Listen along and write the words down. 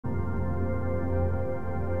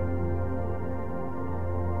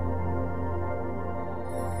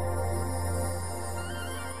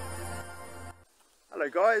Hello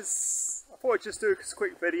guys, I thought I'd just do a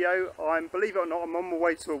quick video. Believe it or not, I'm on my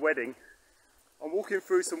way to a wedding. I'm walking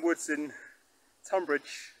through some woods in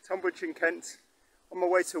Tunbridge in Kent, on my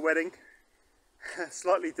way to a wedding,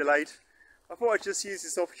 slightly delayed. I thought I'd just use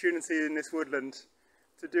this opportunity in this woodland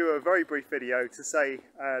to do a very brief video to say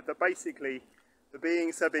that basically the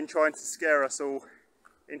beings have been trying to scare us all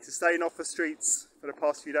into staying off the streets for the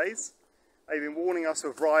past few days. They've been warning us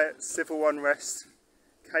of riots, civil unrest,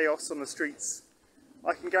 chaos on the streets.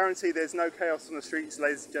 I can guarantee there's no chaos on the streets,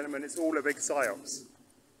 ladies and gentlemen. It's all a big psyops.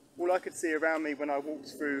 All I could see around me when I walked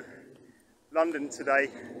through London today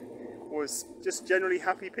was just generally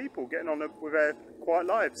happy people getting on with their quiet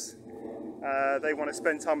lives. They want to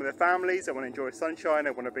spend time with their families, they want to enjoy sunshine, they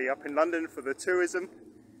want to be up in London for the tourism.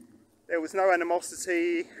 There was no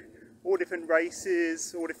animosity, all different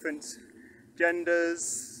races, all different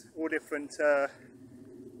genders, all different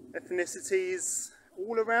ethnicities,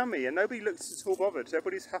 all around me, and nobody looks at all bothered.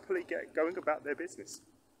 Everybody's happily going about their business,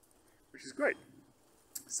 which is great.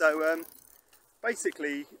 So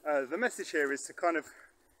basically the message here is to kind of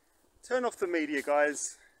turn off the media,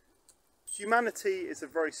 guys. Humanity is a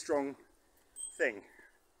very strong thing,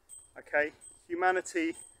 okay?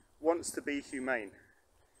 Humanity wants to be humane,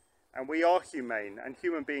 and we are humane, and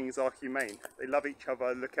human beings are humane. They love each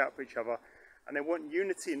other, look out for each other, and they want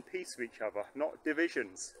unity and peace with each other, not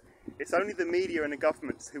divisions. It's only the media and the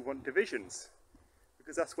governments who want divisions,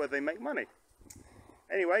 because that's where they make money.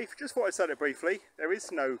 Anyway, just thought I'd say it briefly. There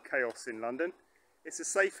is no chaos in London. It's a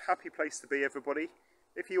safe, happy place to be, everybody.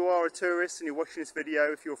 If you are a tourist and you're watching this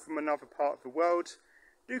video, if you're from another part of the world,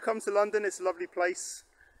 do come to London. It's a lovely place.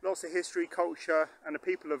 Lots of history, culture, and the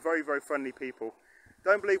people are very, very friendly people.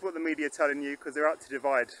 Don't believe what the media are telling you, because they're out to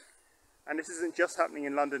divide. And this isn't just happening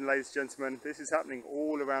in London, ladies and gentlemen. This is happening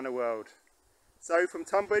all around the world. So from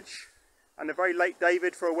Tunbridge and a very late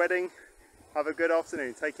David for a wedding, have a good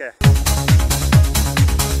afternoon. Take care.